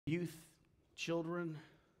Youth, children,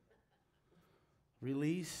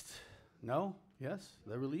 released? No? Yes?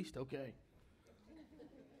 They're released? Okay.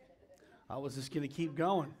 I was just going to keep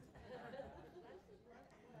going.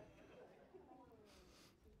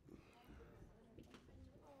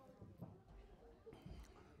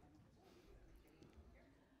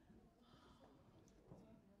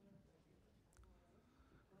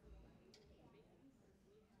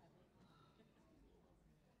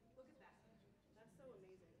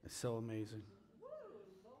 It's so amazing.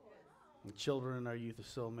 The children and our youth are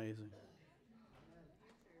so amazing.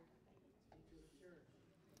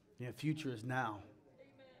 Yeah, future is now.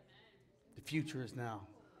 The future is now.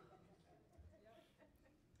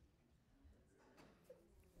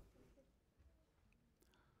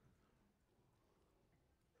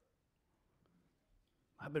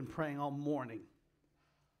 I've been praying all morning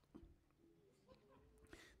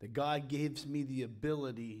that God gives me the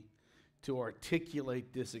ability to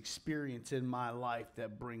articulate this experience in my life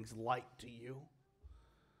that brings light to you,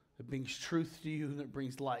 that brings truth to you, that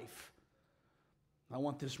brings life. I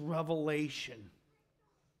want this revelation.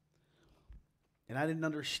 And I didn't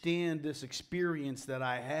understand this experience that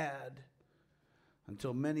I had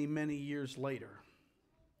until many, many years later.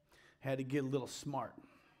 Had to get a little smart.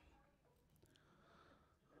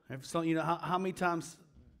 You know, how many times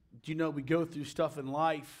do you know we go through stuff in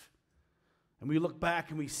life and we look back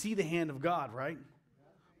and we see the hand of God, right?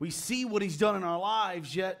 We see what He's done in our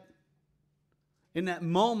lives, yet in that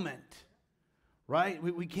moment, right,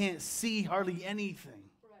 we can't see hardly anything,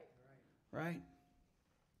 right?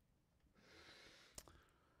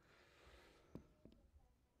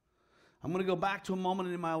 I'm going to go back to a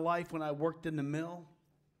moment in my life when I worked in the mill.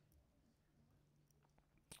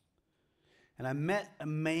 And I met a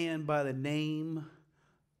man by the name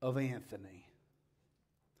of Anthony.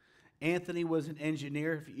 Anthony was an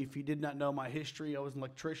engineer. If you did not know my history, I was an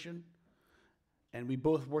electrician. And we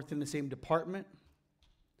both worked in the same department.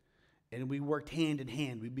 And we worked hand in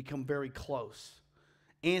hand. We become very close.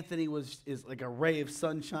 Anthony is like a ray of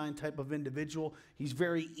sunshine type of individual. He's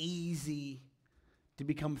very easy to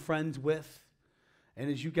become friends with. And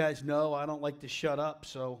as you guys know, I don't like to shut up,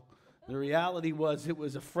 so the reality was it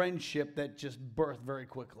was a friendship that just birthed very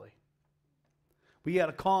quickly. We had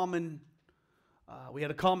a common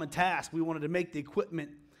task. We wanted to make the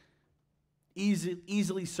equipment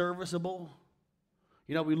easily serviceable.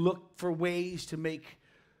 You know, we looked for ways to make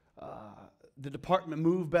the department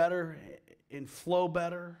move better and flow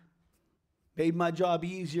better. Made my job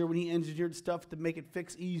easier when he engineered stuff to make it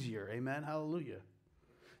fix easier. Amen. Hallelujah.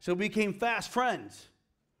 So we became fast friends.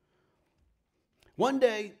 One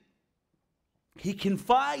day, he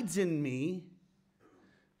confides in me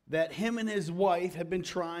that him and his wife have been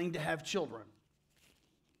trying to have children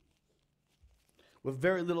with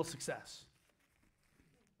very little success.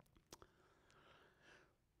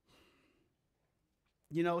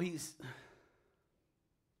 You know, he's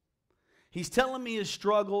telling me his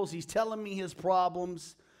struggles, he's telling me his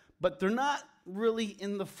problems, but they're not really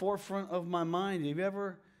in the forefront of my mind. Have you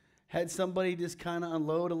ever had somebody just kind of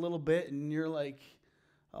unload a little bit and you're like,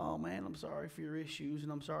 oh man, I'm sorry for your issues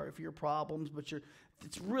and I'm sorry for your problems, but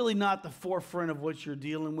it's really not the forefront of what you're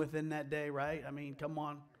dealing with in that day, right? I mean, come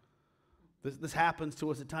on. This happens to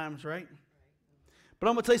us at times, right? But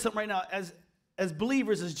I'm going to tell you something right now. As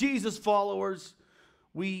believers, as Jesus followers,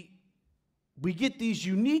 we get these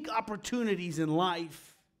unique opportunities in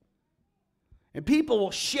life, and people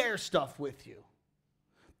will share stuff with you.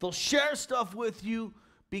 They'll share stuff with you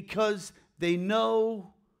because they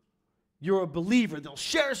know you're a believer. They'll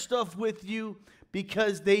share stuff with you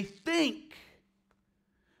because they think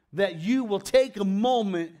that you will take a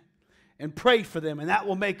moment and pray for them, and that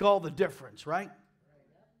will make all the difference, right?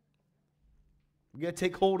 We got to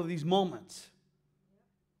take hold of these moments.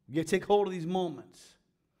 We got to take hold of these moments.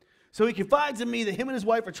 So he confides in me that him and his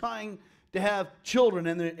wife are trying to have children,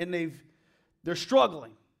 and they're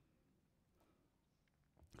struggling.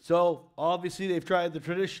 So obviously they've tried the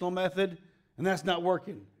traditional method, and that's not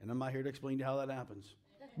working. And I'm not here to explain to you how that happens.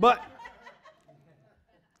 But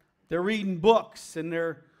they're reading books, and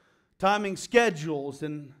they're timing schedules.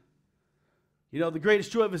 And, you know, the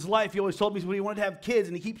greatest joy of his life, he always told me, is when he wanted to have kids,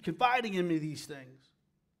 and he keeps confiding in me these things.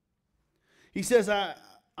 He says,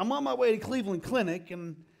 I'm on my way to Cleveland Clinic,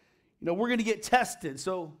 and, you know, we're going to get tested.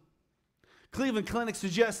 So Cleveland Clinic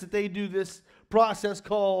suggests that they do this process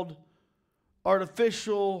called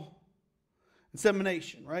artificial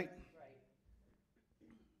insemination, right?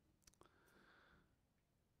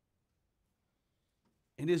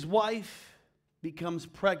 And his wife becomes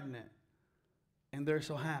pregnant, and they're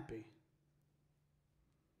so happy.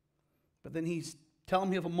 But then he's telling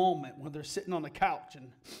me of a moment when they're sitting on the couch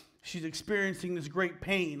and she's experiencing this great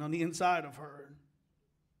pain on the inside of her.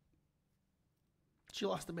 She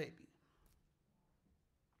lost a baby.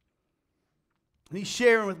 And he's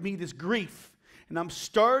sharing with me this grief. And I'm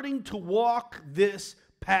starting to walk this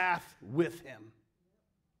path with him.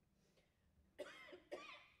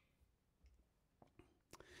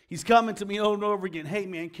 He's coming to me over and over again. Hey,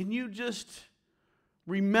 man, can you just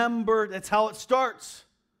remember? That's how it starts.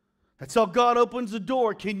 That's how God opens the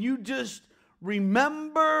door. Can you just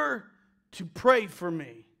remember to pray for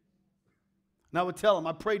me? And I would tell him,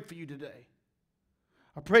 I prayed for you today.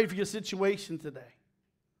 I prayed for your situation today.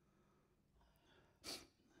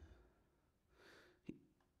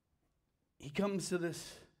 He comes to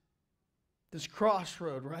this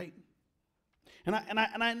crossroad, right? And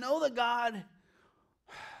I know that God.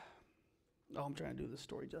 Oh, I'm trying to do this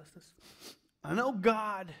story justice. I know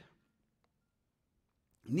God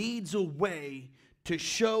needs a way to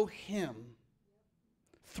show him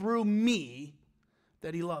through me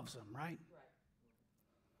that he loves him, right?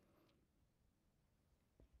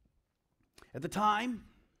 At the time,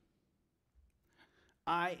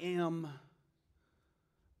 I am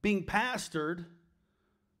being pastored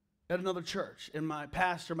at another church, and my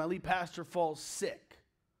lead pastor falls sick.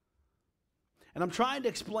 And I'm trying to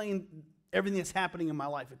explain everything that's happening in my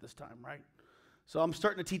life at this time, right? So I'm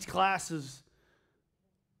starting to teach classes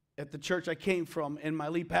at the church I came from, and my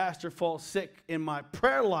lead pastor falls sick, and my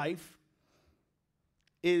prayer life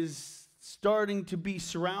is starting to be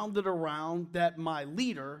surrounded around that my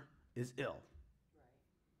leader is ill.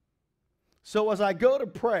 So as I go to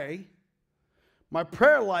pray, my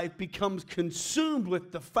prayer life becomes consumed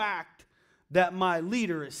with the fact that my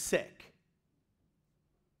leader is sick.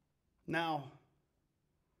 Now,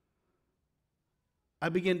 I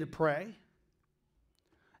begin to pray,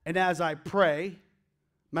 and as I pray,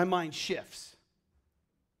 my mind shifts.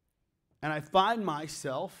 And I find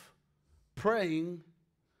myself praying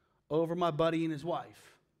over my buddy and his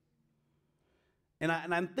wife. And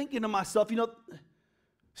I'm thinking to myself,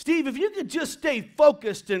 Steve, if you could just stay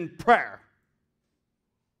focused in prayer,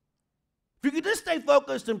 if you could just stay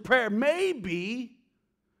focused in prayer, maybe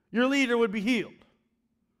your leader would be healed.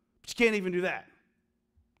 But you can't even do that.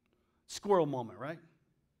 Squirrel moment, right?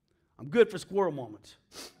 I'm good for squirrel moments.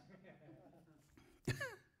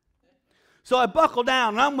 So I buckle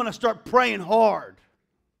down and I'm going to start praying hard,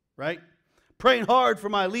 right? Praying hard for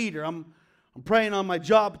my leader. I'm praying on my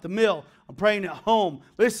job at the mill. I'm praying at home.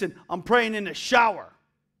 Listen, I'm praying in the shower.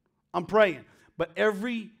 I'm praying. But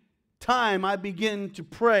every time I begin to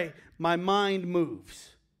pray, my mind moves.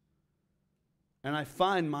 And I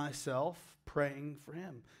find myself praying for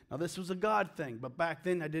him. Now, this was a God thing, but back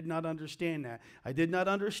then I did not understand that. I did not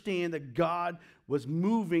understand that God was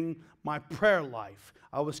moving my prayer life.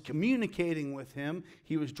 I was communicating with him.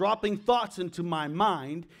 He was dropping thoughts into my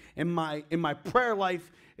mind, and my prayer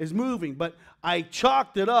life is moving. But I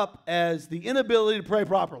chalked it up as the inability to pray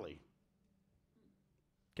properly.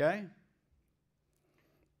 Okay?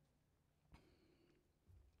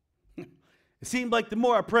 It seemed like the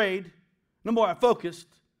more I prayed, the more I focused,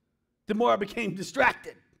 the more I became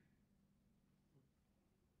distracted.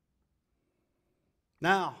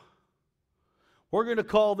 Now, we're going to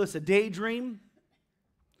call this a daydream.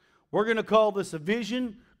 We're going to call this a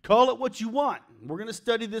vision. Call it what you want. We're going to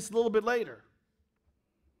study this a little bit later.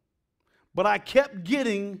 But I kept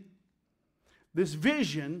getting this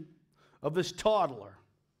vision of this toddler.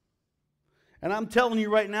 And I'm telling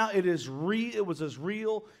you right now, it is real. It was as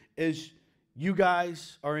real as you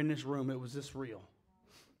guys are in this room. It was this real.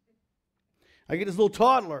 I get this little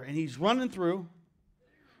toddler, and he's running through,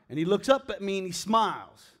 and he looks up at me, and he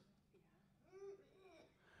smiles.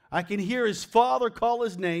 I can hear his father call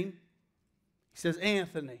his name. He says,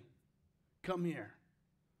 Anthony, come here.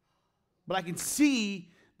 But I can see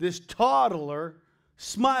this toddler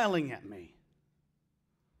smiling at me.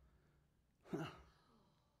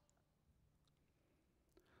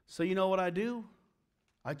 So you know what I do?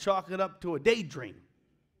 I chalk it up to a daydream.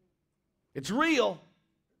 It's real.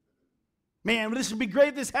 Man, this would be great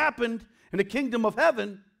if this happened in the kingdom of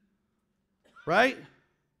heaven. Right?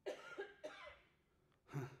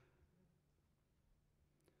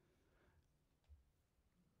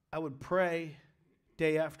 I would pray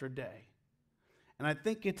day after day. And I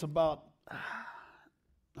think it's about,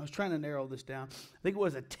 I was trying to narrow this down. I think it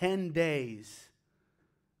was 10 days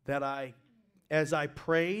that as I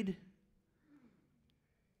prayed,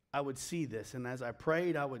 I would see this. And as I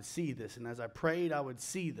prayed, I would see this. And as I prayed, I would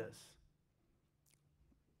see this.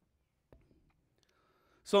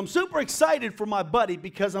 So I'm super excited for my buddy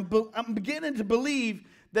because I'm beginning to believe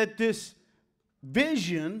that this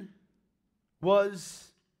vision was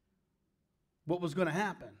what was going to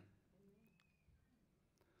happen.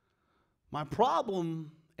 My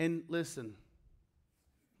problem, and listen,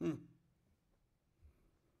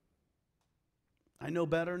 I know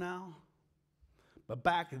better now, but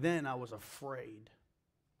back then I was afraid.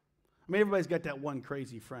 I mean, everybody's got that one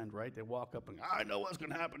crazy friend, right? They walk up and, I know what's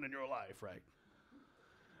going to happen in your life, right?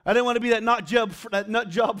 I didn't want to be that nut job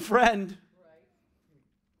friend. Right.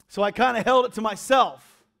 So I kind of held it to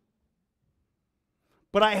myself.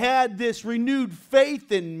 But I had this renewed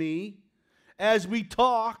faith in me as we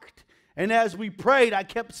talked and as we prayed. I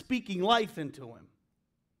kept speaking life into him.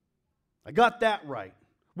 I got that right.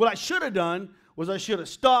 What I should have done was I should have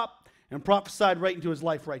stopped and prophesied right into his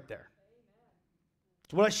life right there.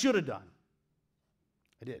 It's what I should have done.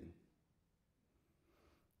 I didn't.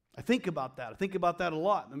 I think about that. I think about that a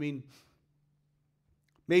lot. I mean,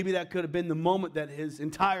 maybe that could have been the moment that his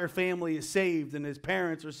entire family is saved and his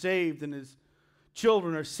parents are saved and his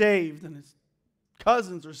children are saved and his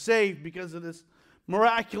cousins are saved because of this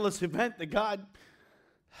miraculous event that God...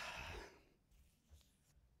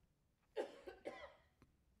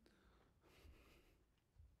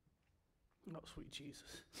 Oh, sweet Jesus.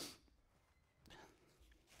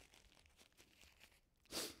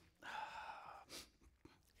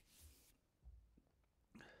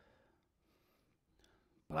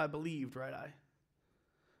 But I believed, right?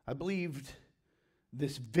 I believed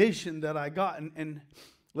this vision that I got. And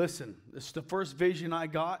listen, this is the first vision I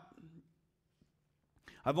got.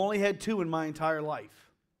 I've only had 2 in my entire life.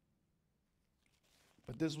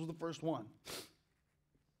 But this was the first one.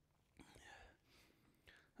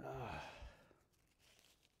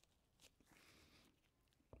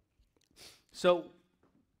 So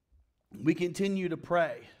we continue to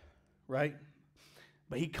pray, right?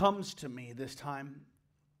 But he comes to me this time.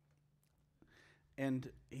 And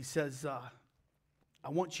he says, I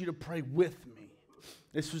want you to pray with me.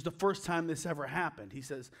 This was the first time this ever happened. He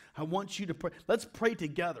says, I want you to pray. Let's pray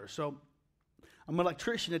together. So I'm an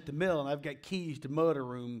electrician at the mill, and I've got keys to motor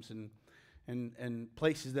rooms and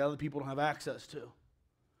places that other people don't have access to.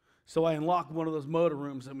 So I unlock one of those motor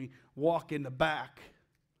rooms, and we walk in the back.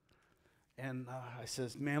 And I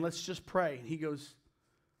says, man, let's just pray. And he goes,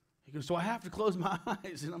 so I have to close my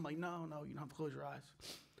eyes? And I'm like, no, you don't have to close your eyes.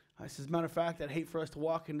 I said, as a matter of fact, I'd hate for us to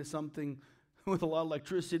walk into something with a lot of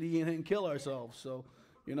electricity in it and kill ourselves. So,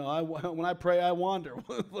 when I pray, I wander.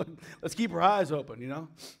 Let's keep our eyes open,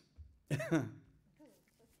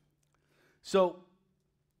 So,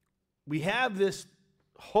 we have this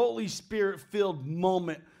Holy Spirit-filled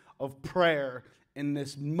moment of prayer in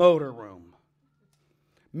this motor room.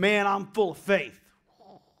 Man, I'm full of faith.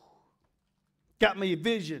 Got me a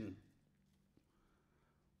vision.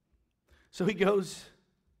 So he goes...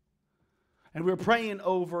 And we were praying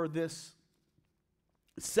over this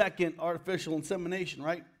second artificial insemination,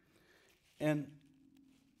 right? And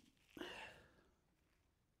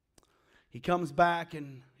he comes back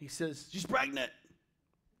and he says, she's pregnant.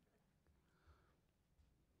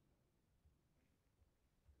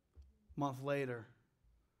 A month later,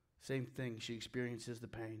 same thing. She experiences the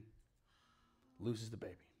pain, loses the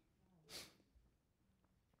baby.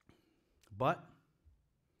 But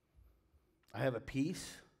I have a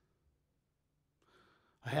peace.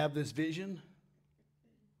 I have this vision,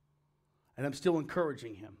 and I'm still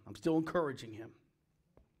encouraging him.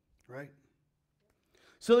 Right?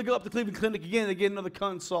 So they go up to Cleveland Clinic again. They get another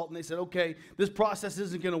consult, and they said, okay, this process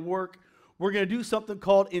isn't going to work. We're going to do something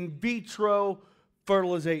called in vitro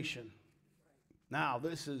fertilization. Now,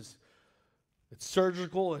 it's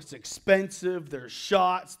surgical. It's expensive. There's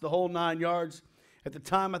shots, the whole 9 yards. At the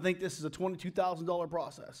time, I think this is a $22,000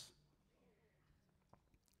 process.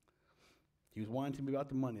 He was whining to me about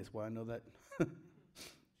the money. That's why I know that.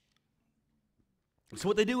 So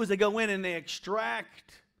what they do is they go in and they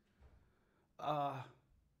extract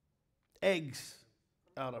eggs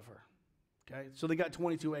out of her. Okay? So they got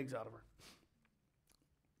 22 eggs out of her.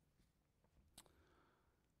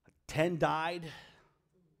 10 died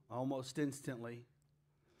almost instantly.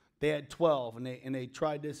 They had 12, and they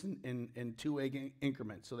tried this in 2 egg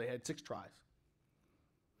increments. So they had 6 tries.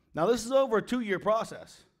 Now this is over a 2-year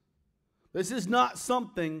process. This is not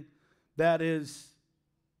something that is,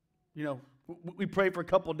 we pray for a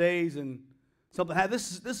couple days and something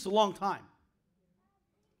happens. This is a long time.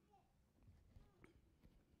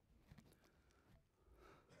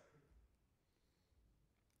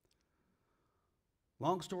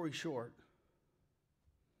 Long story short,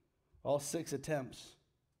 all 6 attempts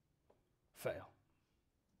fail.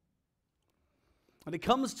 And it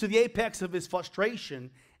comes to the apex of his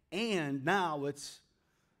frustration, and now it's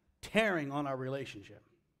tearing on our relationship.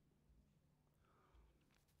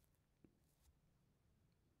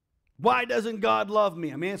 Why doesn't God love me?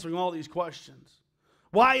 I'm answering all these questions.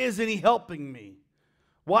 Why isn't he helping me?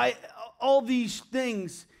 Why all these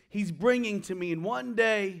things he's bringing to me? And one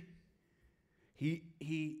day, he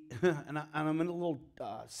and I'm in a little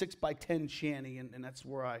 6x10 shanty, and that's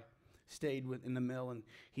where I stayed in the mill. And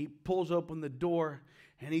he pulls open the door,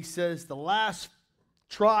 and he says, the last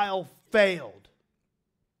trial failed.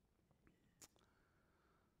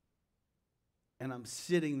 And I'm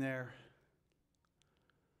sitting there,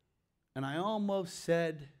 and I almost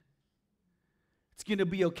said, it's going to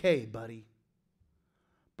be okay, buddy.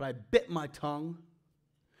 But I bit my tongue,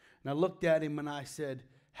 and I looked at him, and I said,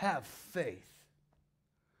 have faith.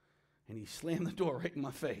 And he slammed the door right in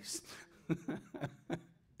my face.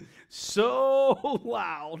 So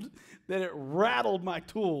loud that it rattled my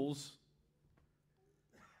tools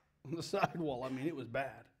on the sidewall. I mean, it was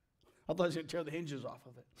bad. I thought I was going to tear the hinges off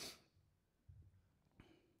of it.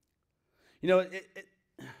 You know,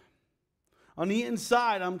 on the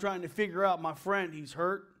inside, I'm trying to figure out my friend. He's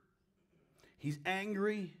hurt. He's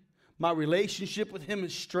angry. My relationship with him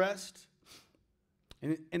is stressed.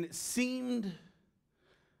 And it seemed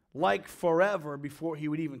like forever before he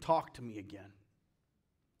would even talk to me again.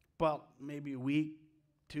 Well, maybe a week,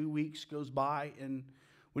 2 weeks goes by, and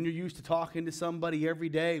when you're used to talking to somebody every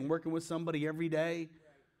day and working with somebody every day,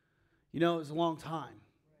 you know, it's a long time.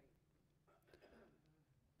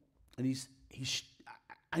 And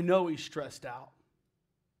I know he's stressed out.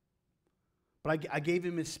 But I gave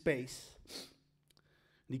him his space.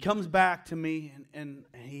 And he comes back to me, and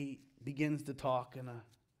he begins to talk in a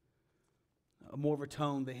more of a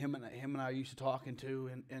tone that him and I are used to talking to.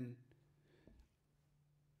 And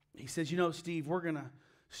he says, you know, Steve, we're going to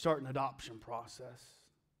start an adoption process,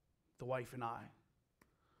 the wife and I.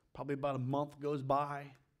 Probably about a month goes by,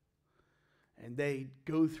 and they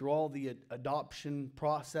go through all the adoption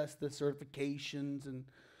process, the certifications, and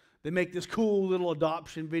they make this cool little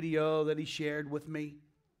adoption video that he shared with me.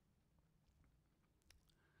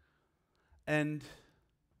 And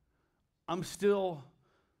I'm still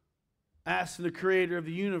asking the creator of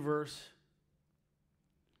the universe,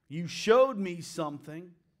 you showed me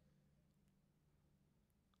something.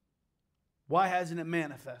 Why hasn't it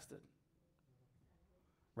manifested?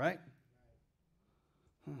 Right?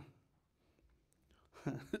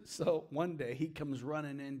 So one day he comes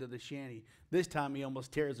running into the shanty. This time he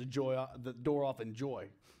almost tears the door off in joy.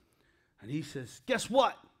 And he says, guess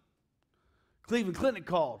what? Cleveland Clinic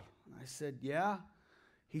called. I said, yeah.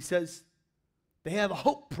 He says, they have a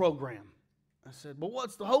HOPE program. I said, well,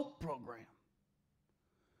 what's the HOPE program?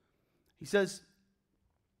 He says,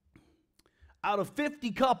 out of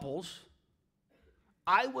 50 couples,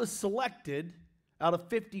 I was selected out of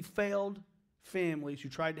 50 failed families who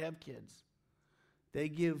tried to have kids. They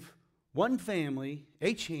give one family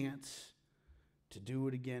a chance to do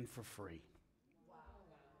it again for free. Wow.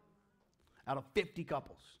 Out of 50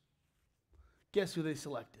 couples. Guess who they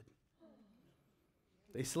selected?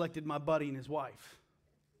 They selected my buddy and his wife.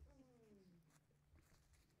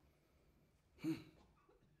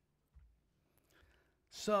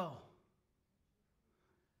 So,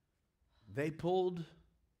 they pulled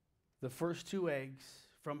the first 2 eggs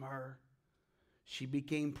from her. She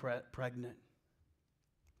became pregnant.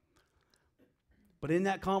 But in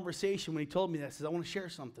that conversation, when he told me that, I said, I want to share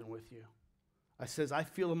something with you. I says, I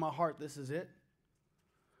feel in my heart this is it.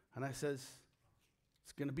 And I says,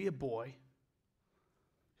 it's going to be a boy.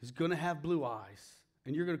 He's going to have blue eyes.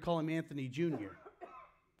 And you're going to call him Anthony Jr.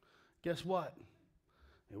 Guess what?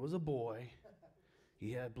 It was a boy.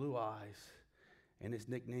 He had blue eyes. And his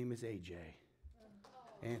nickname is AJ.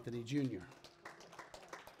 Anthony Jr.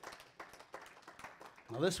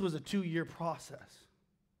 Now, this was a 2-year process,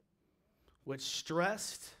 which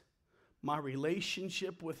stressed my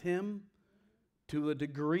relationship with him to a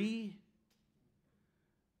degree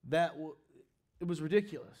that it was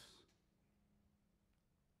ridiculous.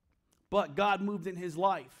 But God moved in his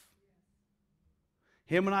life.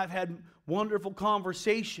 Him and I have had wonderful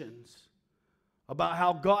conversations about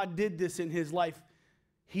how God did this in his life.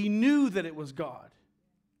 He knew that it was God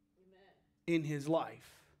in his life.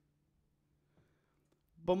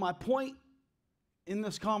 But my point in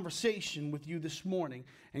this conversation with you this morning,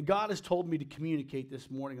 and God has told me to communicate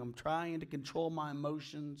this morning, I'm trying to control my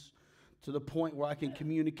emotions to the point where I can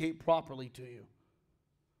communicate properly to you.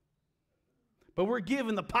 But we're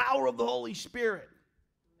given the power of the Holy Spirit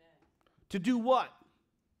to do what?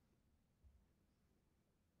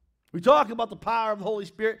 We talk about the power of the Holy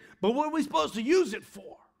Spirit, but what are we supposed to use it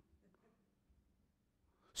for?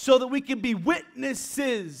 So that we can be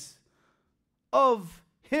witnesses of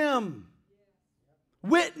him.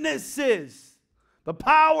 Witnesses. The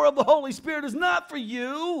power of the Holy Spirit is not for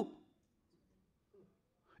you.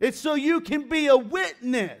 It's so you can be a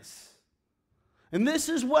witness. And this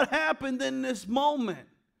is what happened in this moment.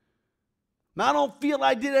 Now, I don't feel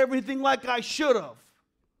I did everything like I should have.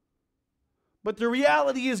 But the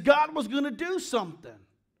reality is God was going to do something.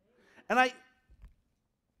 And I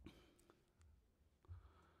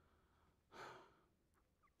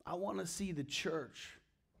want to see the church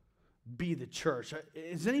be the church.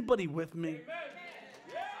 Is anybody with me? Amen.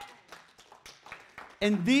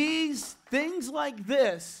 And these things like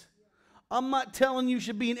this, I'm not telling you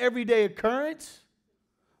should be an everyday occurrence,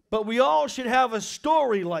 but we all should have a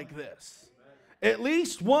story like this. Amen. At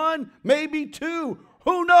least one, maybe two,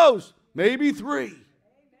 who knows, maybe three.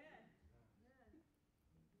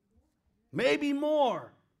 Maybe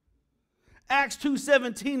more. Acts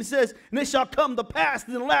 2:17 says, and it shall come to pass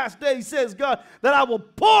in the last days, says God, that I will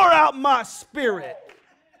pour out my spirit.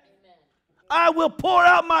 Amen. I will pour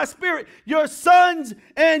out my spirit. Your sons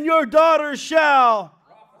and your daughters shall.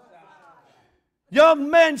 Young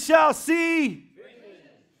men shall see.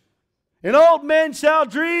 And old men shall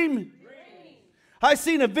dream. I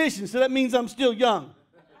seen a vision, so that means I'm still young.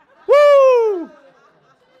 Woo!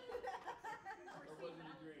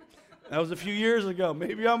 That was a few years ago.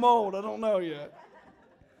 Maybe I'm old. I don't know yet.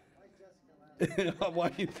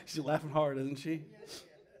 She's laughing hard, isn't she?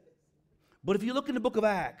 But if you look in the book of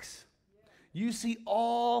Acts, you see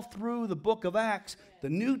all through the book of Acts, the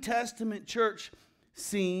New Testament church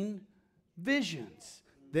seen visions.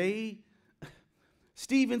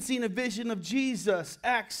 Stephen seen a vision of Jesus,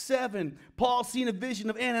 Acts 7. Paul seen a vision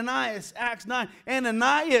of Ananias, Acts 9.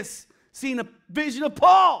 Ananias seen a vision of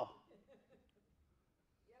Paul.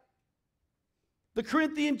 The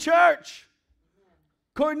Corinthian church,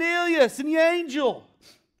 Cornelius and the angel.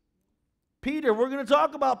 Peter, we're going to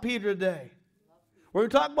talk about Peter today. We're going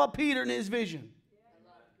to talk about Peter and his vision.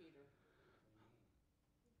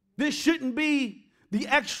 This shouldn't be the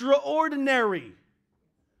extraordinary.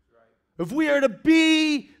 If we are to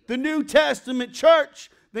be the New Testament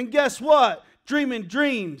church, then guess what? Dreaming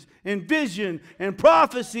dreams and vision and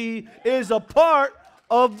prophecy is a part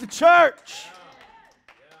of the church.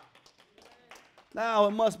 Now,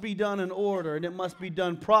 it must be done in order, and it must be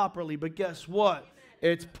done properly. But guess what?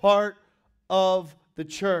 It's part of the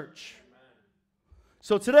church.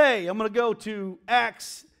 So today, I'm going to go to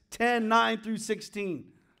Acts 10, 9 through 16.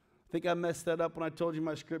 I think I messed that up when I told you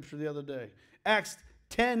my scripture the other day. Acts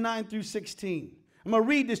 10, 9 through 16. I'm going to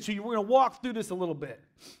read this to you. We're going to walk through this a little bit.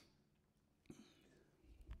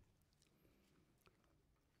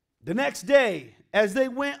 The next day, as they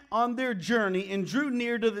went on their journey and drew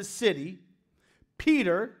near to the city,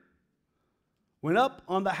 Peter went up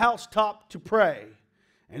on the housetop to pray,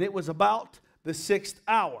 and it was about the 6th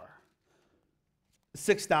hour. The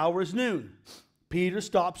 6th hour is noon. Peter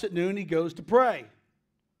stops at noon. He goes to pray.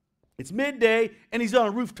 It's midday, and he's on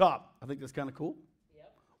a rooftop. I think that's kind of cool.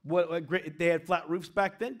 Yep. What great, they had flat roofs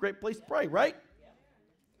back then. Great place to pray, right? Yep.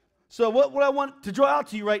 So what I want to draw out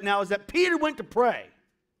to you right now is that Peter went to pray.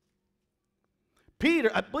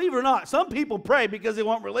 Peter, believe it or not, some people pray because they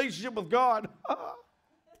want a relationship with God.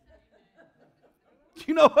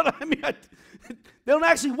 You know what I mean? They don't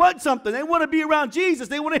actually want something. They want to be around Jesus.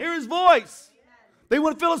 They want to hear his voice. They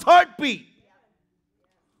want to feel his heartbeat.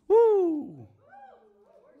 Woo!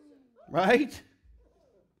 Right?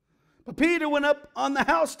 But Peter went up on the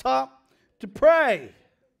housetop to pray.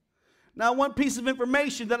 Now, one piece of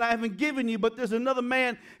information that I haven't given you, but there's another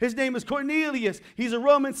man. His name is Cornelius. He's a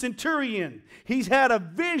Roman centurion. He's had a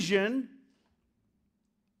vision.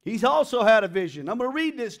 He's also had a vision. I'm going to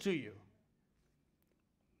read this to you.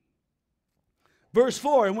 Verse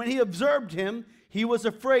 4, and when he observed him, he was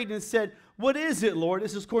afraid and said, "What is it, Lord?"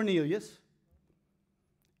 This is Cornelius.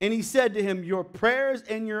 And he said to him, "Your prayers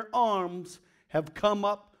and your alms have come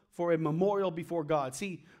up for a memorial before God."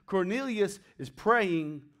 See, Cornelius is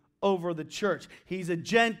praying over the church. He's a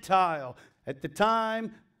Gentile. At the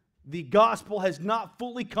time, the gospel has not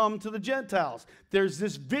fully come to the Gentiles. There's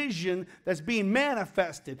this vision that's being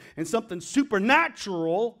manifested, and something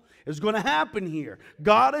supernatural is going to happen here.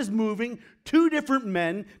 God is moving two different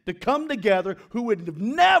men to come together who would have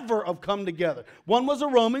never have come together. One was a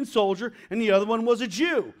Roman soldier, and the other one was a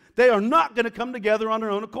Jew. They are not going to come together on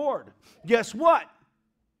their own accord. Guess what?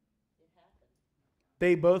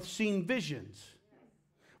 They both seen visions,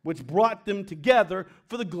 which brought them together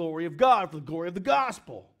for the glory of God, for the glory of the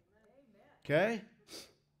gospel. Okay?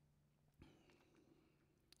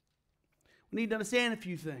 We need to understand a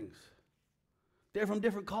few things. They're from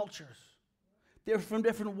different cultures. They're from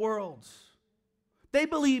different worlds. They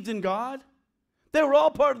believed in God. They were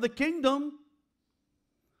all part of the kingdom.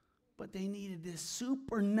 But they needed this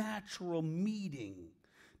supernatural meeting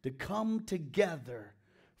to come together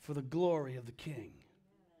for the glory of the King.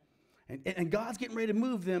 And God's getting ready to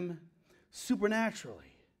move them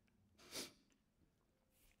supernaturally.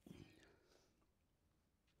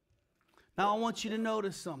 Now I want you to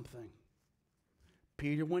notice something.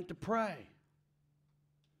 Peter went to pray.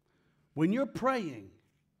 When you're praying,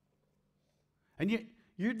 and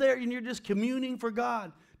you're there and you're just communing for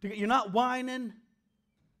God, you're not whining.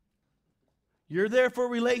 You're there for a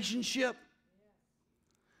relationship.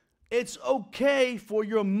 It's okay for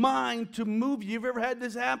your mind to move. You've ever had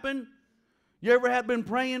this happen? You ever have been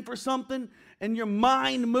praying for something and your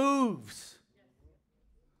mind moves?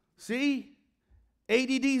 See?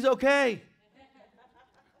 ADD's okay.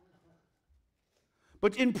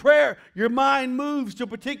 But in prayer, your mind moves to a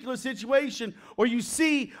particular situation, or you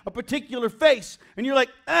see a particular face, and you're like,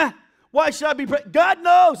 why should I be praying? God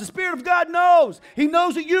knows. The Spirit of God knows. He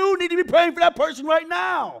knows that you need to be praying for that person right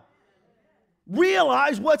now.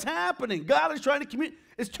 Realize what's happening. God is trying to communicate.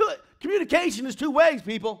 Communication is two ways,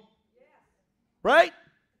 people. Right?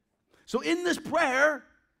 So in this prayer,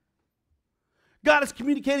 God is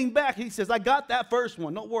communicating back. He says, I got that first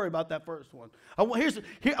one. Don't worry about that first one. I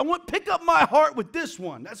want pick up my heart with this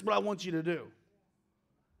one. That's what I want you to do.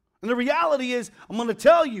 And the reality is, I'm going to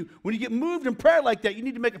tell you, when you get moved in prayer like that, you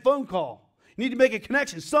need to make a phone call. You need to make a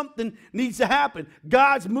connection. Something needs to happen.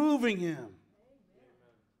 God's moving him.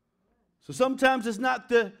 So sometimes it's not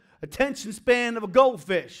the attention span of a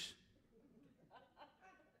goldfish.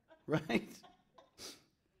 Right?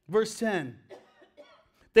 Verse 10.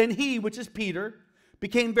 Then he, which is Peter,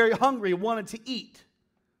 became very hungry and wanted to eat.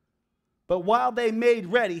 But while they made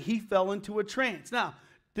ready, he fell into a trance. Now,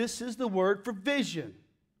 this is the word for vision.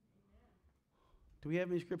 Do we have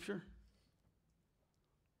any scripture?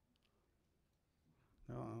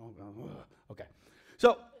 No. Okay.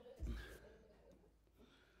 So,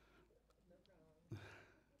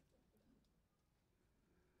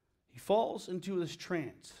 he falls into this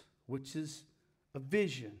trance, which is a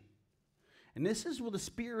vision. And this is where the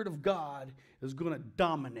Spirit of God is going to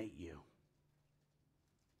dominate you.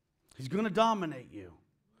 He's going to dominate you.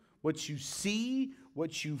 What you see,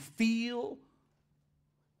 what you feel,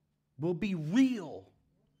 will be real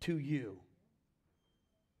to you.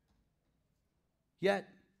 Yet,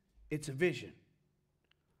 it's a vision.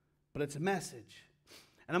 But it's a message.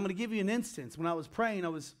 And I'm going to give you an instance. When I was praying,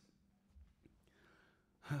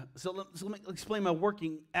 So let me explain my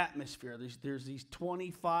working atmosphere. There's these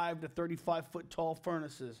 25 to 35 foot tall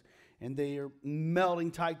furnaces, and they are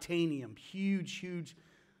melting titanium, huge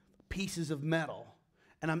pieces of metal.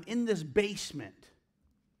 And I'm in this basement,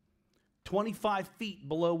 25 feet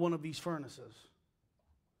below one of these furnaces.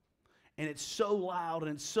 And it's so loud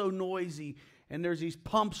and it's so noisy, and there's these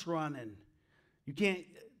pumps running. You can't,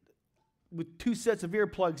 with two sets of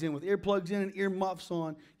earplugs in, with earplugs in and earmuffs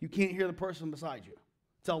on, you can't hear the person beside you.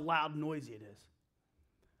 It's how loud and noisy it is.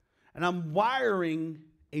 And I'm wiring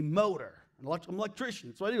a motor. I'm an electrician.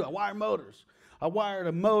 That's what I do. I wire motors. I wired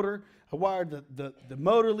a motor. I wired the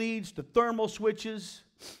motor leads, the thermal switches,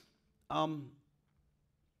 the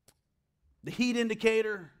heat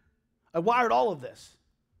indicator. I wired all of this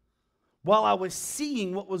while I was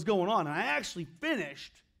seeing what was going on. And I actually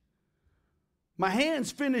finished. My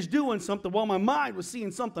hands finished doing something while my mind was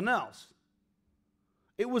seeing something else.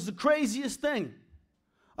 It was the craziest thing.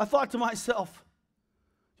 I thought to myself,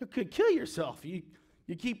 you could kill yourself.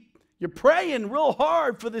 You're praying real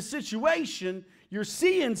hard for this situation. You're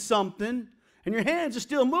seeing something, and your hands are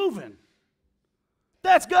still moving.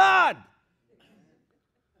 That's God.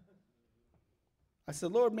 I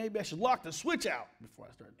said, Lord, maybe I should lock the switch out before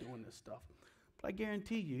I start doing this stuff. But I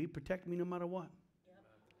guarantee you, He protected me no matter what. Yep.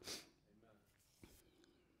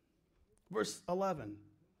 Verse 11.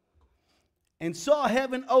 And saw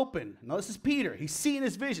heaven open. Now this is Peter. He's seeing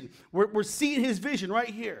his vision. We're seeing his vision right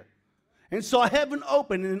here. And saw heaven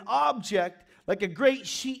open, and an object like a great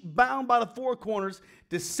sheet bound by the four corners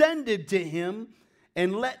descended to him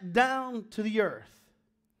and let down to the earth.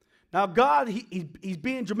 Now God, he's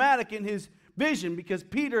being dramatic in his vision, because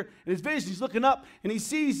Peter in his vision, he's looking up and he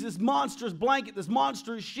sees this monstrous blanket, this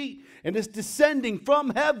monstrous sheet, and it's descending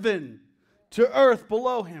from heaven to earth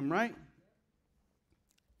below him, right?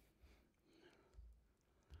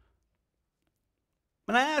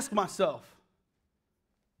 And I ask myself,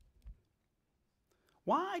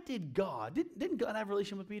 why did God, didn't God have a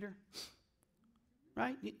relationship with Peter?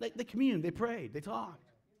 Right? They communed, they prayed, they talked.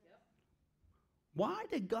 Why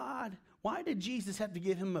did Jesus have to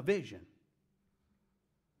give him a vision?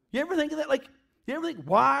 You ever think of that?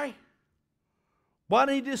 Why? Why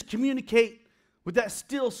didn't he just communicate with that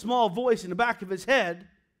still small voice in the back of his head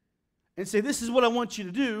and say, this is what I want you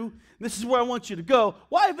to do, this is where I want you to go?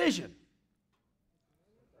 Why a vision?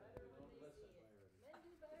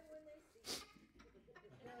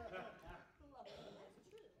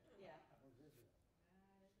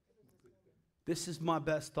 This is my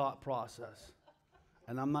best thought process.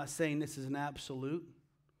 And I'm not saying this is an absolute,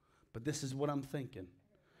 but this is what I'm thinking.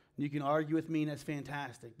 You can argue with me, and that's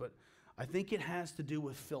fantastic, but I think it has to do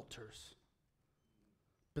with filters.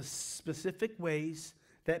 Specific ways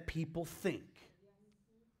that people think.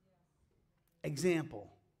 Example.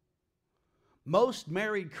 Most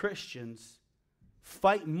married Christians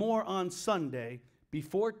fight more on Sunday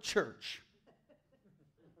before church.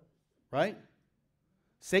 Right?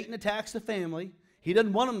 Satan attacks the family. He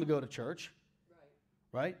doesn't want them to go to church.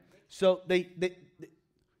 Right? So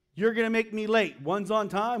you're going to make me late. One's on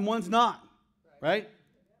time, one's not. Right?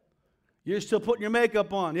 You're still putting your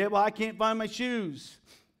makeup on. Yeah, well, I can't find my shoes.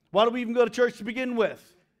 Why do we even go to church to begin with?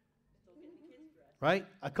 Right?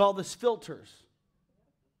 I call this filters.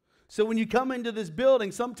 So when you come into this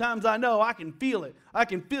building, sometimes I know I can feel it. I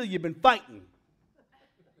can feel you've been fighting.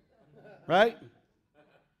 Right?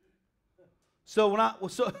 So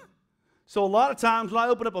so a lot of times when I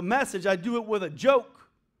open up a message, I do it with a joke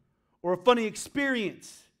or a funny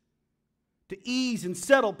experience to ease and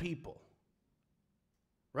settle people.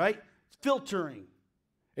 Right? It's filtering.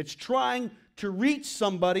 It's trying to reach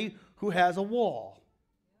somebody who has a wall.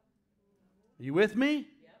 Are you with me?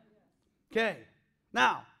 Okay.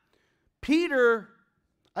 Now, Peter,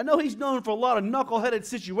 I know he's known for a lot of knuckleheaded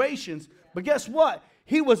situations, but guess what?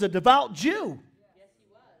 He was a devout Jew. Yes,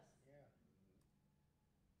 he was.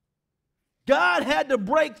 God had to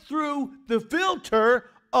break through the filter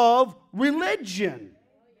of religion.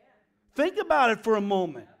 Think about it for a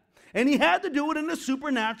moment. And he had to do it in a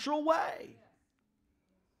supernatural way.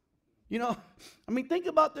 You know, I mean, think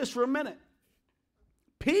about this for a minute.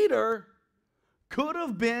 Peter could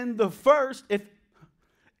have been the first,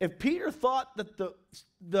 if Peter thought that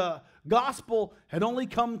the gospel had only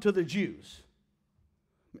come to the Jews.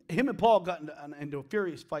 Him and Paul got into a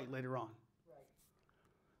furious fight later on.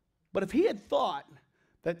 But if he had thought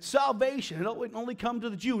that salvation had only come to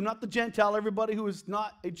the Jew, not the Gentile, everybody who is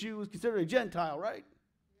not a Jew is considered a Gentile, right?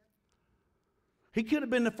 He could have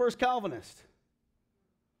been the first Calvinist.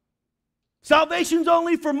 Salvation's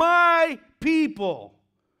only for my people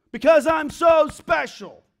because I'm so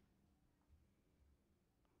special.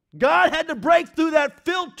 God had to break through that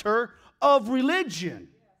filter of religion.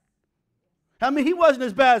 I mean, he wasn't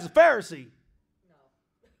as bad as a Pharisee. No,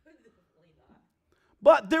 definitely not.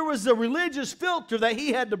 But there was a religious filter that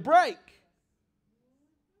he had to break.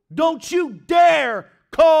 Don't you dare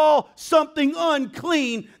call something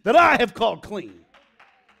unclean that I have called clean.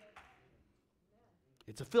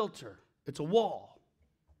 It's a filter. It's a wall.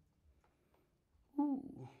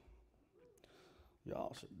 Ooh.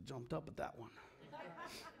 Y'all should have jumped up at that one.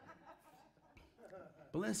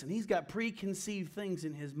 But listen, he's got preconceived things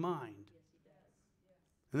in his mind.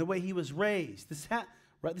 And the way he was raised. This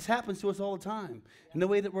happens to us all the time. And the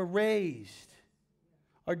way that we're raised.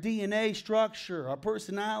 Our DNA structure, our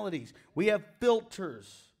personalities. We have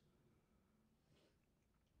filters.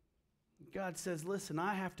 God says, listen,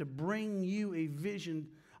 I have to bring you a vision.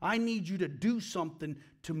 I need you to do something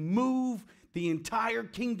to move the entire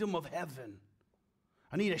kingdom of heaven.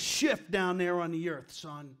 I need a shift down there on the earth,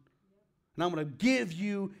 son. And I'm going to give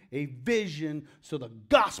you a vision so the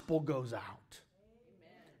gospel goes out.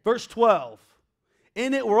 Amen. Verse 12.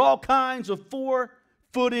 In it were all kinds of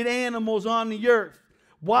four-footed animals on the earth,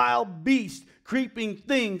 wild beasts, creeping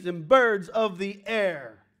things, and birds of the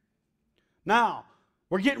air. Now,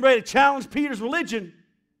 we're getting ready to challenge Peter's religion,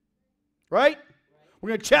 right? We're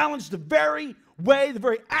going to challenge the very way, the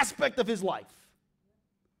very aspect of his life.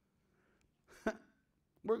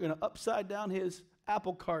 We're going to upside down his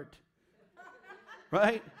apple cart,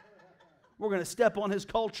 right? We're going to step on his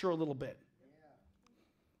culture a little bit.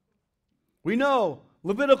 We know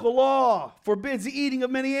Levitical law forbids the eating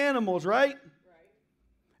of many animals, right?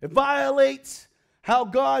 It violates how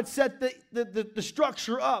God set the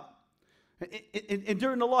structure up. And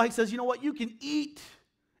during the law, he says, you know what? You can eat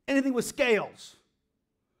anything with scales.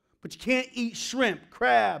 But you can't eat shrimp,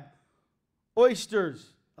 crab, oysters.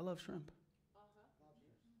 I love shrimp.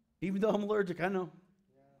 Even though I'm allergic, I know.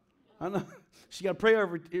 I know. She got to pray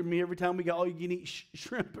over me every time we got all you can eat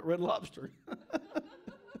shrimp at Red Lobster.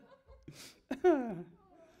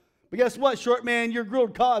 But guess what, short man? Your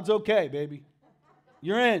grilled cod's okay, baby.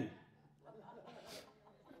 You're in.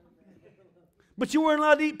 But you weren't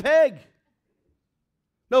allowed to eat pig.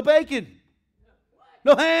 No bacon.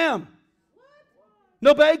 No ham.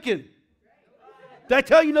 No bacon. Did I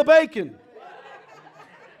tell you no bacon?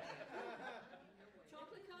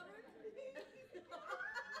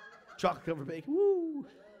 Chocolate covered bacon. Woo.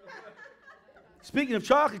 Speaking of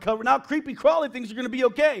chocolate covered, now creepy crawly things are going to be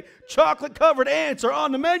okay. Chocolate covered ants are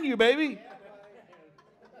on the menu, baby.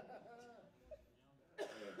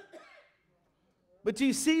 But do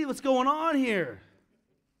you see what's going on here?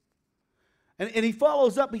 And he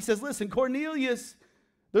follows up. He says, listen, Cornelius,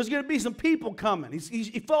 there's going to be some people coming.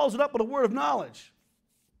 He follows it up with a word of knowledge.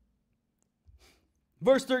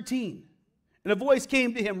 Verse 13. And a voice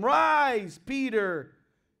came to him, rise, Peter,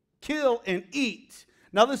 kill and eat.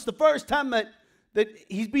 Now, this is the first time that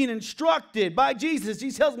he's being instructed by Jesus.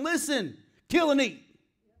 He tells him, listen, kill and eat.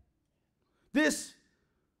 This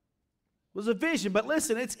was a vision, but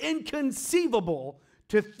listen, it's inconceivable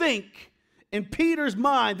to think in Peter's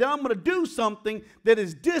mind that I'm going to do something that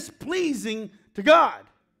is displeasing to God.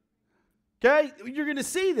 Okay? You're going to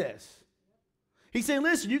see this. He's saying,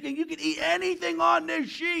 listen, you can eat anything on this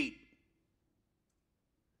sheet.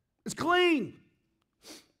 It's clean.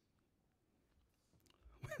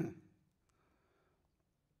 Does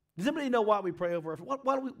anybody know why we pray over our food?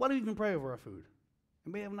 Why do we even pray over our food?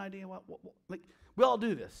 Anybody have an idea? Like, we all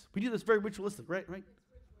do this. We do this very ritualistic, right? We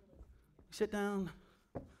sit down,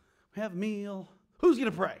 we have a meal. Who's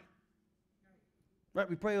going to pray? Right?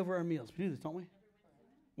 We pray over our meals. We do this, don't we?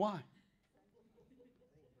 Why?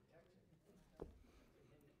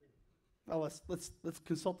 Well, let's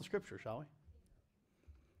consult the scripture, shall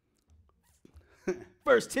we?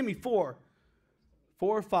 1 Timothy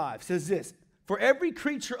 4:5 says this, for every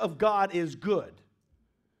creature of God is good,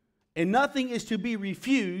 and nothing is to be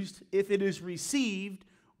refused if it is received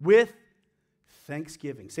with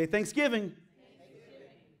thanksgiving. Say thanksgiving.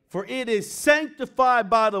 For it is sanctified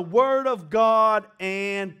by the word of God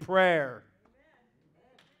and prayer.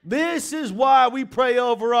 This is why we pray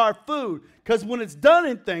over our food, because when it's done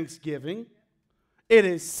in thanksgiving, it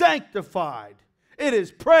is sanctified, it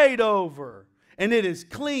is prayed over, and it is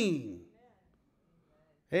clean.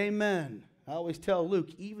 Amen. I always tell Luke,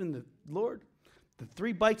 even the Lord, the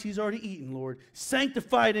 3 bites he's already eaten, Lord,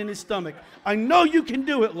 sanctified in his stomach. I know you can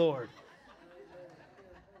do it, Lord.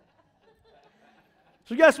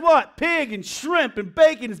 So guess what? Pig and shrimp and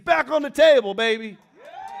bacon is back on the table, baby.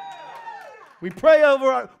 We pray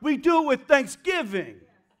over we do it with thanksgiving.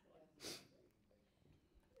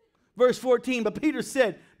 Verse 14, but Peter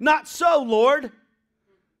said, not so, Lord,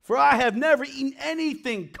 for I have never eaten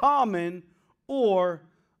anything common or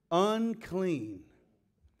unclean.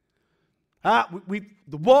 The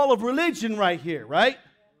wall of religion right here, right?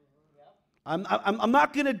 I'm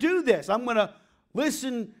not going to do this. I'm going to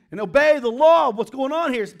listen and obey the law of what's going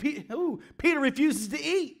on here. Peter refuses to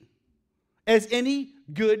eat, as any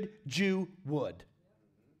good Jew would.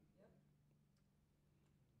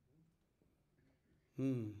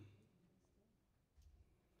 I'm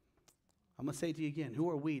going to say it to you again. Who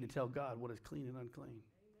are we to tell God what is clean and unclean?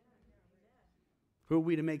 Who are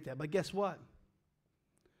we to make that? But guess what?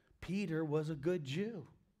 Peter was a good Jew.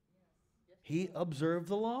 He observed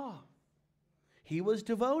the law. He was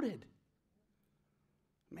devoted.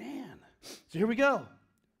 Man. So here we go.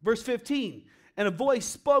 Verse 15. And a voice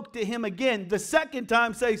spoke to him again. The second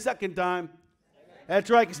time, say second time. That's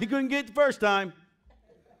right, because he couldn't get it the first time.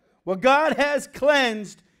 What God has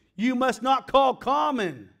cleansed, you must not call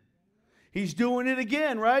common. He's doing it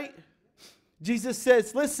again, right? Jesus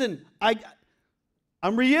says, listen,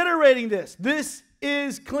 I'm reiterating this. This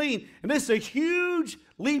is clean. And this is a huge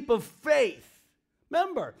leap of faith.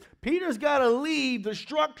 Remember, Peter's got to leave the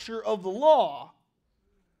structure of the law.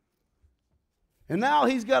 And now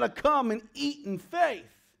he's got to come and eat in faith.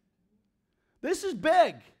 This is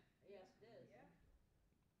big.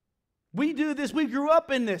 We do this. We grew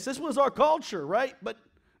up in this. This was our culture, right? But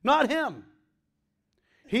not him.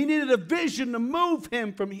 He needed a vision to move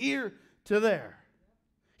him from here to there.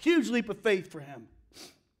 Huge leap of faith for him.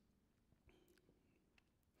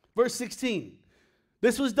 Verse 16.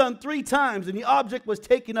 This was done 3 times, and the object was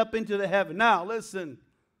taken up into the heaven. Now, listen.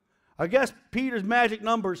 I guess Peter's magic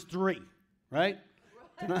number is 3, right?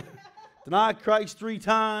 Deny Christ 3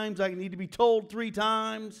 times. I need to be told 3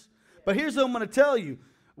 times. But here's what I'm going to tell you.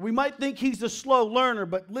 We might think he's a slow learner,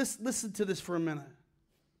 but listen to this for a minute.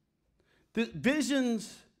 The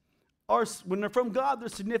visions are, when they're from God, they're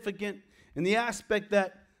significant in the aspect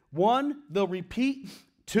that, 1, they'll repeat.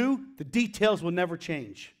 2, the details will never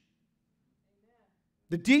change.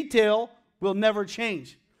 The detail will never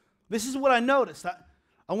change. This is what I noticed.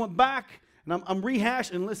 I went back and I'm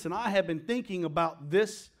rehashing. And listen, I have been thinking about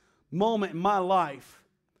this moment in my life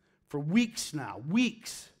for weeks now.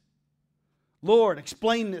 Weeks. Lord,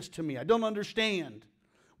 explain this to me. I don't understand.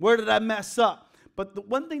 Where did I mess up? But the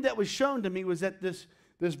one thing that was shown to me was that this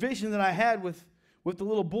vision that I had with the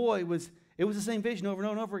little boy was the same vision over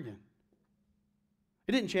and over again.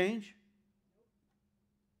 It didn't change.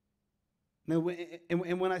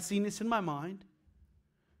 And when I seen this in my mind,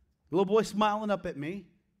 the little boy smiling up at me,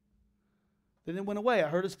 Then it went away. I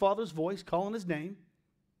heard his father's voice calling his name.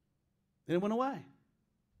 Then it went away.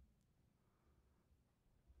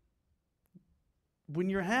 When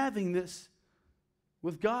you're having this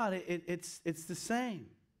with God, it's the same.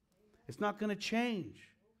 It's not going to change.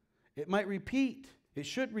 It might repeat. It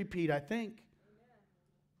should repeat, I think.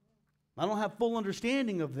 I don't have full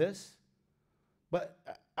understanding of this, but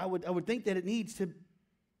I would think that it needs to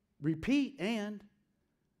repeat, and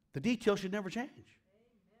the details should never change.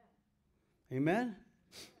 Amen?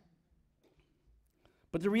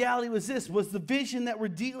 But the reality was this: was the vision that we're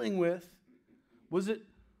dealing with, was it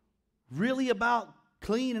really about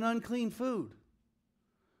clean and unclean food?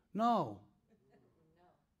 No.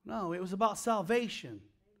 No, it was about salvation.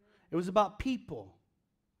 It was about people.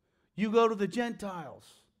 You go to the Gentiles.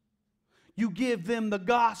 You give them the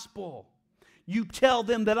gospel. You tell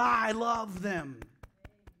them that I love them.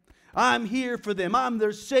 I'm here for them. I'm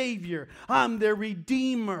their Savior. I'm their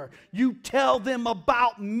Redeemer. You tell them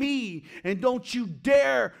about me, and don't you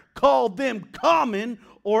dare call them common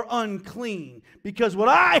or unclean, because what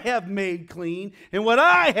I have made clean and what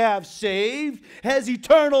I have saved has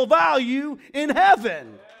eternal value in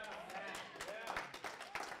heaven.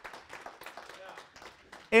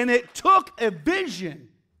 And it took a vision.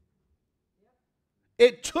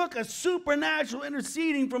 It took a supernatural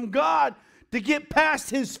interceding from God to get past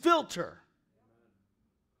his filter.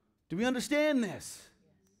 Do we understand this?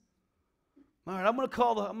 All right, I'm going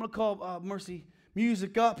to call Mercy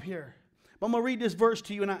Music up here. I'm going to read this verse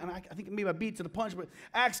to you, and I think maybe I beat to the punch, but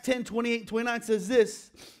Acts 10:28-29 says this.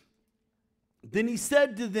 Then he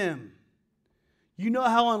said to them, you know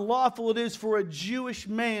how unlawful it is for a Jewish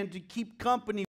man to keep company